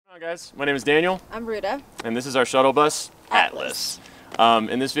Hi guys, my name is Daniel. I'm Rutele. And this is our shuttle bus, Atlas.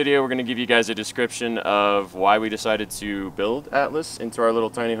 In this video we're going to give you guys a description of why we decided to build Atlas into our little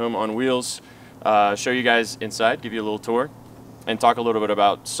tiny home on wheels, show you guys inside, give you a little tour, and talk a little bit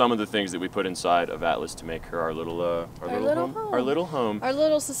about some of the things that we put inside of Atlas to make her our little home. Our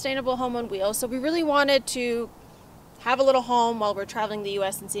little sustainable home on wheels. So we really wanted to have a little home while we're traveling the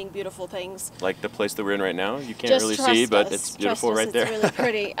U.S. and seeing beautiful things. Like the place that we're in right now. You can't Just really trust see, but us. it's beautiful Trust us, right there. It's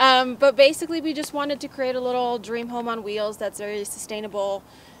really pretty. But basically we just wanted to create a little dream home on wheels that's very sustainable,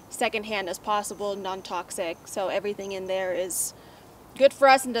 secondhand as possible, non-toxic. So everything in there is good for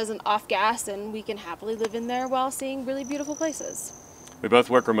us and doesn't off-gas, and we can happily live in there while seeing really beautiful places. We both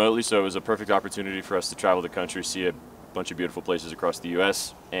work remotely, so it was a perfect opportunity for us to travel the country, see a bunch of beautiful places across the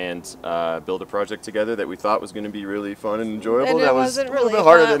U.S. and build a project together that we thought was going to be really fun and enjoyable. And that wasn't was a little really bit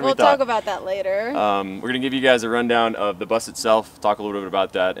harder fun. than we We'll thought. talk about that later. We're going to give you guys a rundown of the bus itself, talk a little bit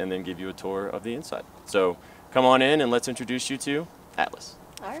about that, and then give you a tour of the inside. So come on in and let's introduce you to Atlas.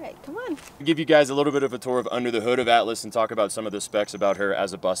 All right, come on. We'll give you guys a little bit of a tour of under the hood of Atlas and talk about some of the specs about her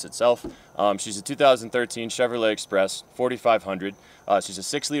as a bus itself. She's a 2013 Chevrolet Express 4500. She's a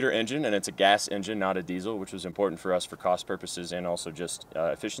 6-liter engine, and it's a gas engine, not a diesel, which was important for us for cost purposes and also just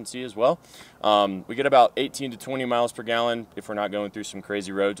efficiency as well. We get about 18 to 20 miles per gallon if we're not going through some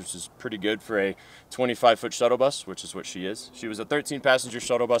crazy roads, which is pretty good for a 25-foot shuttle bus, which is what she is. She was a 13-passenger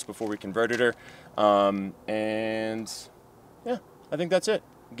shuttle bus before we converted her, and yeah, I think that's it.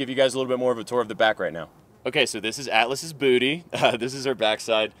 I'll give you guys a little bit more of a tour of the back right now. Okay, so this is Atlas's booty. This is her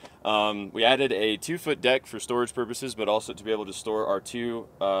backside. We added a 2-foot deck for storage purposes, but also to be able to store our 2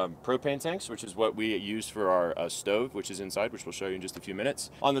 propane tanks, which is what we use for our stove, which is inside, which we'll show you in just a few minutes.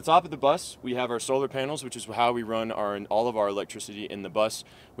 On the top of the bus, we have our solar panels, which is how we run all of our electricity in the bus.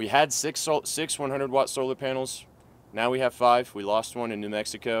 We had 6 100-watt solar panels. Now we have 5. We lost one in New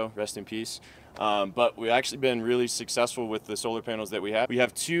Mexico. Rest in peace. But we've actually been really successful with the solar panels that we have. We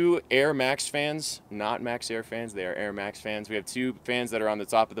have 2 Air Max fans, not Max Air fans, they are Air Max fans. We have 2 fans that are on the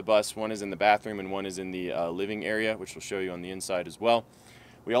top of the bus. One is in the bathroom and one is in the living area, which we'll show you on the inside as well.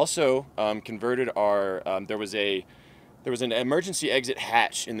 We also converted our, there was an emergency exit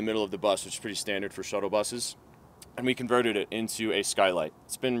hatch in the middle of the bus, which is pretty standard for shuttle buses. And we converted it into a skylight.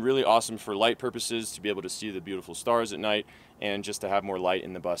 It's been really awesome for light purposes, to be able to see the beautiful stars at night and just to have more light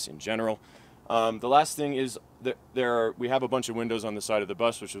in the bus in general. The last thing is that we have a bunch of windows on the side of the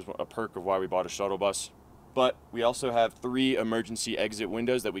bus, which is a perk of why we bought a shuttle bus. But we also have 3 emergency exit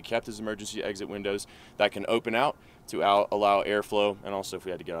windows that we kept as emergency exit windows that can open out to allow airflow, and also if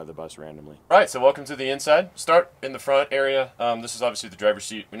we had to get out of the bus randomly. All right, so welcome to the inside. Start in the front area. This is obviously the driver's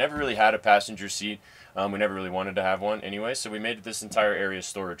seat. We never really had a passenger seat. We never really wanted to have one anyway, so we made this entire area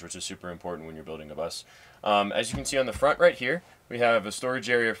storage, which is super important when you're building a bus. As you can see on the front right here, we have a storage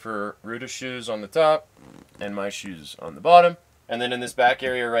area for Ruta's shoes on the top and my shoes on the bottom. And then in this back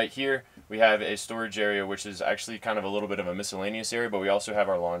area right here, we have a storage area, which is actually kind of a little bit of a miscellaneous area, but we also have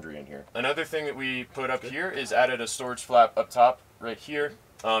our laundry in here. Another thing that we put up here is added a storage flap up top right here.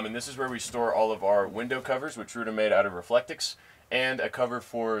 And this is where we store all of our window covers, which Ruta made out of Reflectix, and a cover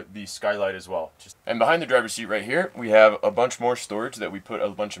for the skylight as well. And behind the driver's seat right here, we have a bunch more storage that we put a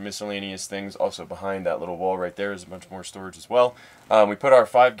bunch of miscellaneous things. Also behind that little wall right there is a bunch more storage as well. We put our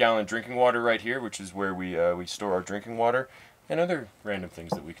 5-gallon drinking water right here, which is where we store our drinking water and other random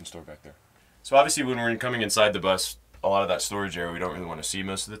things that we can store back there. So obviously when we're coming inside the bus, a lot of that storage area we don't really want to see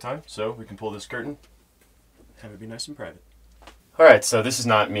most of the time, so we can pull this curtain, have it be nice and private. Alright, so this is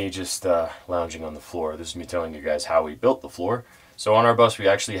not me just lounging on the floor. This is me telling you guys how we built the floor. So on our bus we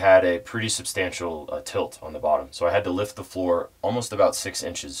actually had a pretty substantial tilt on the bottom. So I had to lift the floor almost about 6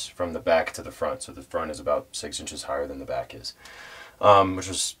 inches from the back to the front. So the front is about 6 inches higher than the back is, which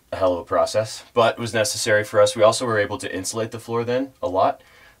was a hell of a process, but it was necessary for us. We also were able to insulate the floor then a lot,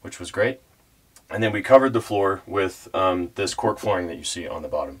 which was great. And then we covered the floor with this cork flooring that you see on the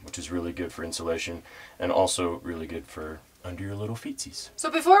bottom, which is really good for insulation and also really good for under your little feetsies. So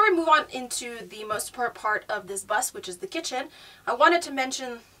before we move on into the most important part of this bus, which is the kitchen, I wanted to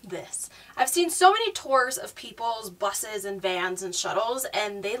mention this. I've seen so many tours of people's buses and vans and shuttles,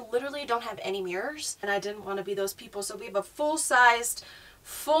 and they literally don't have any mirrors, and I didn't want to be those people, so we have a full-sized,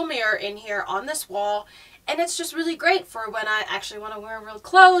 full mirror in here on this wall. And it's just really great for when I actually want to wear real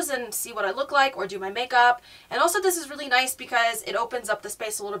clothes and see what I look like or do my makeup. And also this is really nice because it opens up the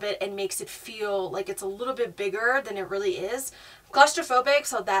space a little bit and makes it feel like it's a little bit bigger than it really is. I'm claustrophobic,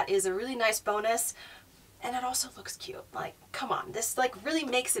 so that is a really nice bonus. And it also looks cute. Like, come on, this like really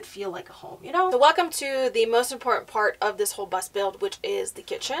makes it feel like a home, you know? So welcome to the most important part of this whole bus build, which is the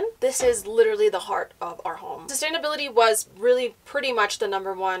kitchen. This is literally the heart of our home. Sustainability was really pretty much the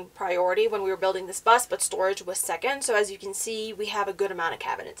 #1 priority when we were building this bus, but storage was second. So as you can see, we have a good amount of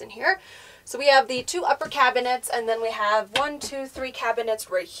cabinets in here. So we have the 2 upper cabinets, and then we have 1, 2, 3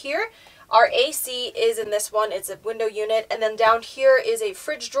 cabinets right here. Our AC is in this one. It's a window unit. And then down here is a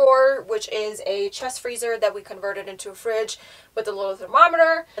fridge drawer, which is a chest freezer that we converted into a fridge with a little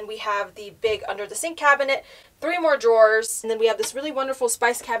thermometer. And we have the big under the sink cabinet, 3 more drawers. And then we have this really wonderful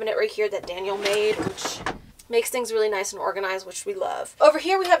spice cabinet right here that Daniel made, which makes things really nice and organized, which we love. Over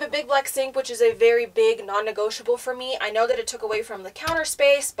here we have a big black sink, which is a very big non-negotiable for me. I know that it took away from the counter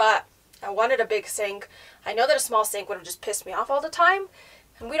space, but I wanted a big sink. I know that a small sink would have just pissed me off all the time,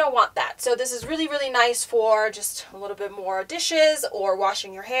 and we don't want that. So this is really, really nice for just a little bit more dishes or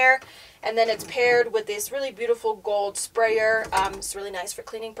washing your hair. And then it's paired with this really beautiful gold sprayer. It's really nice for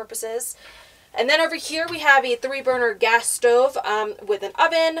cleaning purposes. And then over here we have a 3-burner gas stove with an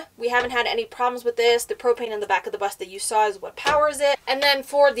oven. We haven't had any problems with this. The propane in the back of the bus that you saw is what powers it. And then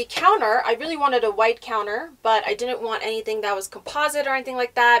for the counter, I really wanted a white counter, but I didn't want anything that was composite or anything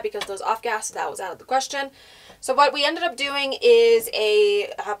like that because those off-gas, that was out of the question. So what we ended up doing is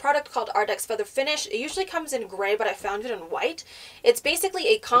a product called Ardex Feather Finish. It usually comes in gray, but I found it in white. It's basically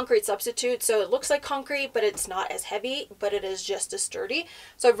a concrete substitute, so it looks like concrete, but it's not as heavy, but it is just as sturdy.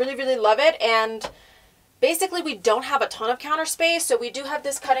 So I really, really love it. And basically we don't have a ton of counter space, so we do have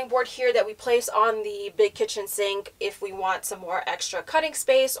this cutting board here that we place on the big kitchen sink if we want some more extra cutting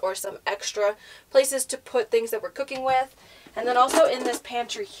space or some extra places to put things that we're cooking with. And then also in this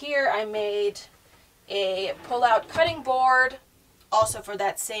pantry here, I made a pull-out cutting board, also for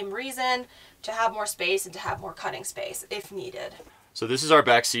that same reason, to have more space and to have more cutting space if needed. So this is our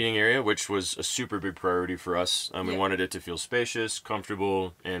back seating area, which was a super big priority for us. We wanted it to feel spacious,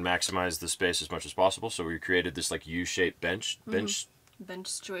 comfortable, and maximize the space as much as possible. So we created this like U-shaped bench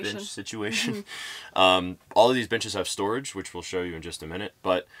situation. All of these benches have storage, which we'll show you in just a minute.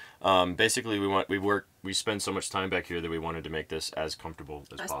 But basically, we spend so much time back here that we wanted to make this as comfortable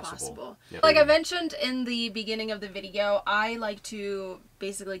as possible. Yep. Like I mentioned in the beginning of the video, I like to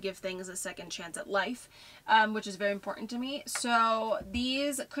basically give things a second chance at life, which is very important to me. So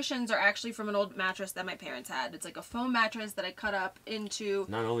these cushions are actually from an old mattress that my parents had. It's like a foam mattress that I cut up into...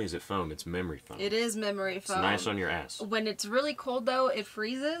 Not only is it foam, it's memory foam. It is memory foam. It's nice on your ass. When it's really cold though, it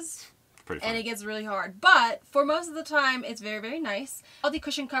freezes. And it gets really hard, but for most of the time it's very, very nice. All the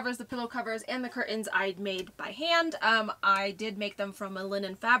cushion covers, the pillow covers, and the curtains I made by hand. I did make them from a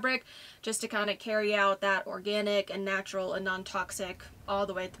linen fabric just to kind of carry out that organic and natural and non-toxic all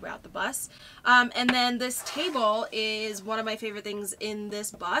the way throughout the bus. And then this table is one of my favorite things in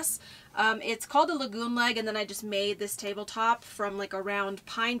this bus. It's called a lagoon leg, and then I just made this tabletop from like a round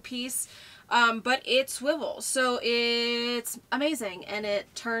pine piece. But it swivels, so it's amazing, and it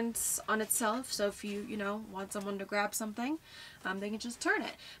turns on itself, so if you want someone to grab something, they can just turn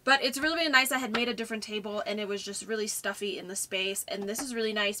it. But it's really, really nice. I had made a different table, and it was just really stuffy in the space, and this is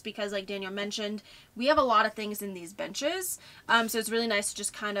really nice because, like Daniel mentioned, we have a lot of things in these benches, so it's really nice to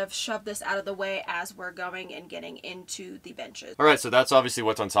just kind of shove this out of the way as we're going and getting into the benches. All right, so that's obviously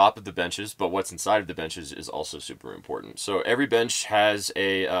what's on top of the benches, but what's inside of the benches is also super important. So every bench has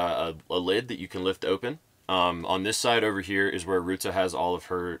a lid that you can lift open. On this side over here is where Rutele has all of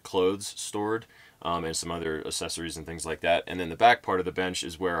her clothes stored, and some other accessories and things like that. And then the back part of the bench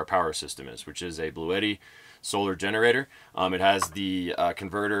is where our power system is, which is a Bluetti solar generator. It has the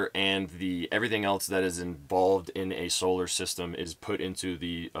converter, and everything else that is involved in a solar system is put into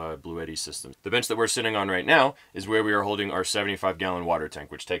the Bluetti system. The bench that we're sitting on right now is where we are holding our 75-gallon water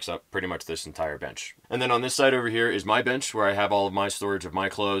tank, which takes up pretty much this entire bench. And then on this side over here is my bench, where I have all of my storage of my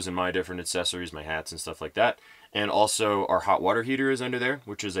clothes and my different accessories, my hats and stuff like that. And also our hot water heater is under there,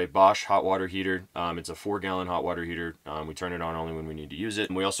 which is a Bosch hot water heater. It's a 4-gallon hot water heater. We turn it on only when we need to use it.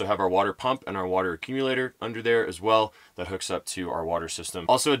 And we also have our water pump and our water accumulator under there as well that hooks up to our water system.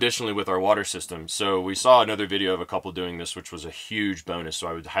 Also additionally with our water system, so we saw another video of a couple doing this, which was a huge bonus. So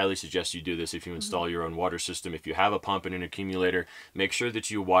I would highly suggest you do this if you install your own water system. If you have a pump and an accumulator, make sure that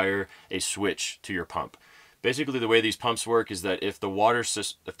you wire a switch to your pump. Basically, the way these pumps work is that if the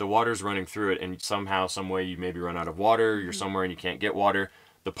water's running through it and somehow, some way you maybe run out of water, you're somewhere and you can't get water,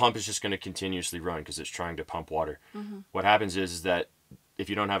 the pump is just going to continuously run because it's trying to pump water. What happens is that if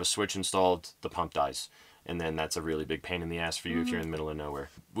you don't have a switch installed, the pump dies. And then that's a really big pain in the ass for you if you're in the middle of nowhere.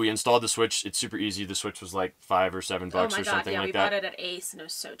 We installed the switch. It's super easy. The switch was like $5 or $7 or something like that. We bought it at Ace, and it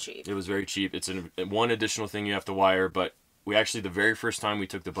was so cheap. It was very cheap. It's one additional thing you have to wire, but we actually, the very first time we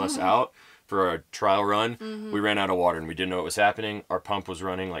took the bus out for our trial run, we ran out of water and we didn't know what was happening. Our pump was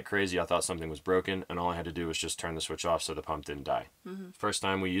running like crazy. I thought something was broken, and all I had to do was just turn the switch off so the pump didn't die. First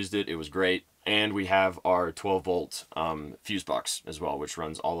time we used it, it was great. And we have our 12-volt fuse box as well, which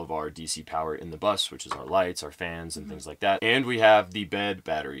runs all of our DC power in the bus, which is our lights, our fans, and things like that. And we have the bed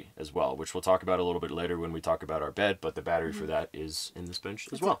battery as well, which we'll talk about a little bit later when we talk about our bed, but the battery for that is in this bench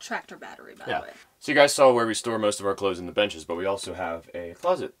as well. It's a tractor battery, by the way. So you guys saw where we store most of our clothes in the benches, but we also have a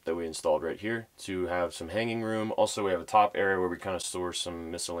closet that we installed right here to have some hanging room. Also, we have a top area where we kind of store some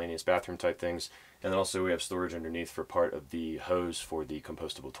miscellaneous bathroom type things. And then also we have storage underneath for part of the hose for the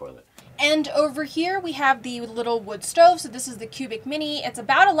compostable toilet. And over here we have the little wood stove. So this is the cubic mini. It's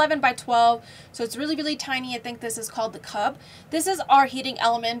about 11 by 12. So it's really, really tiny. I think this is called the Cub. This is our heating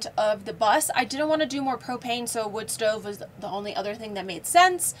element of the bus. I didn't want to do more propane, so wood stove was the only other thing that made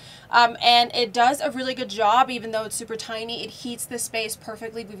sense. And it does a really good job, even though it's super tiny. It heats the space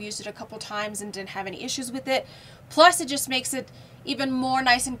perfectly. We've used it a couple times and didn't have any issues with it. Plus it just makes it even more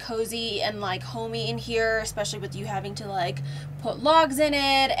nice and cozy and like homey in here, especially with you having to like put logs in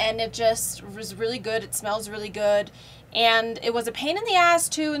it, and it just was really good. It smells really good, and it was a pain in the ass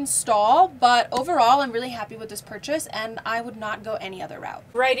to install, but overall I'm really happy with this purchase and I would not go any other route.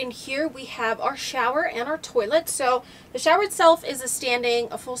 Right in here we have our shower and our toilet. So the shower itself is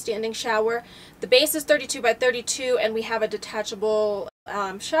a full standing shower. The base is 32 by 32 and we have a detachable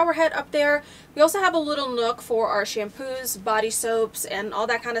shower head up there. We also have a little nook for our shampoos, body soaps, and all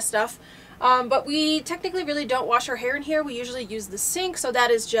that kind of stuff. But we technically really don't wash our hair in here. We usually use the sink, so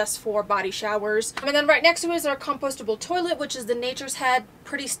that is just for body showers. And then right next to it is our compostable toilet, which is the Nature's Head.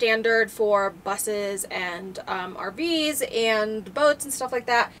 Pretty standard for buses and RVs and boats and stuff like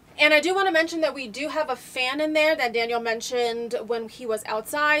that. And I do want to mention that we do have a fan in there that Daniel mentioned when he was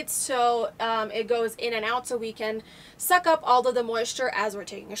outside. So it goes in and out so we can suck up all of the moisture as we're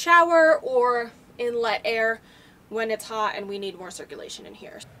taking a shower, or inlet air when it's hot and we need more circulation in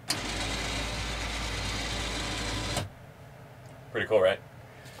here. Pretty cool, right?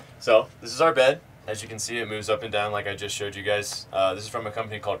 So this is our bed. As you can see, it moves up and down like I just showed you guys. This is from a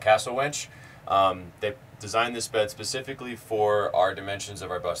company called Castle Wench. They designed this bed specifically for our dimensions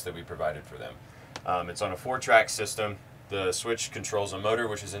of our bus that we provided for them. It's on a 4-track system. The switch controls a motor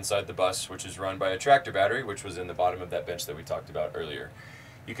which is inside the bus, which is run by a tractor battery, which was in the bottom of that bench that we talked about earlier.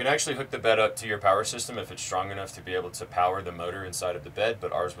 You can actually hook the bed up to your power system if it's strong enough to be able to power the motor inside of the bed,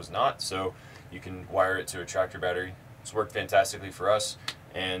 but ours was not, so you can wire it to a tractor battery. It's worked fantastically for us,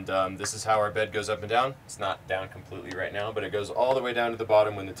 and this is how our bed goes up and down. It's not down completely right now, but it goes all the way down to the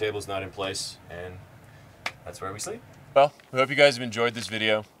bottom when the table's not in place, and that's where we sleep. Well, we hope you guys have enjoyed this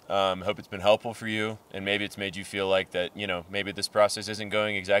video. Hope it's been helpful for you, and maybe it's made you feel like that, you know, maybe this process isn't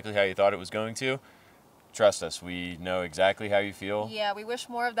going exactly how you thought it was going to. Trust us, we know exactly how you feel. Yeah, we wish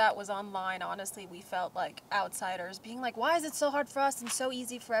more of that was online. Honestly, we felt like outsiders being like, why is it so hard for us and so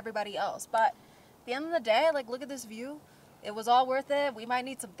easy for everybody else? But at the end of the day, like, look at this view. It was all worth it. We might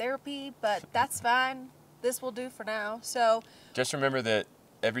need some therapy, but that's fine. This will do for now. So just remember that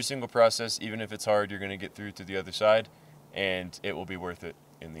every single process, even if it's hard, you're going to get through to the other side, and it will be worth it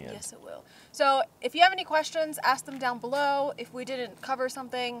in the end. Yes, it will. So if you have any questions, ask them down below. If we didn't cover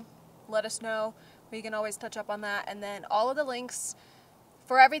something, let us know. We can always touch up on that. And then all of the links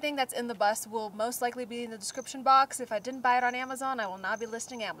for everything that's in the bus will most likely be in the description box. If I didn't buy it on Amazon, I will not be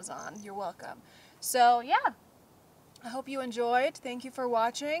listing Amazon. You're welcome. So yeah, I hope you enjoyed. Thank you for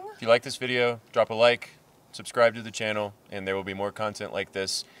watching. If you like this video, drop a like, subscribe to the channel, and there will be more content like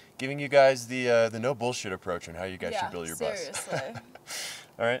this, giving you guys the no bullshit approach on how you guys should build your bus. Seriously.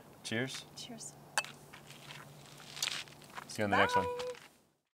 All right, cheers. Cheers. See you on the next one.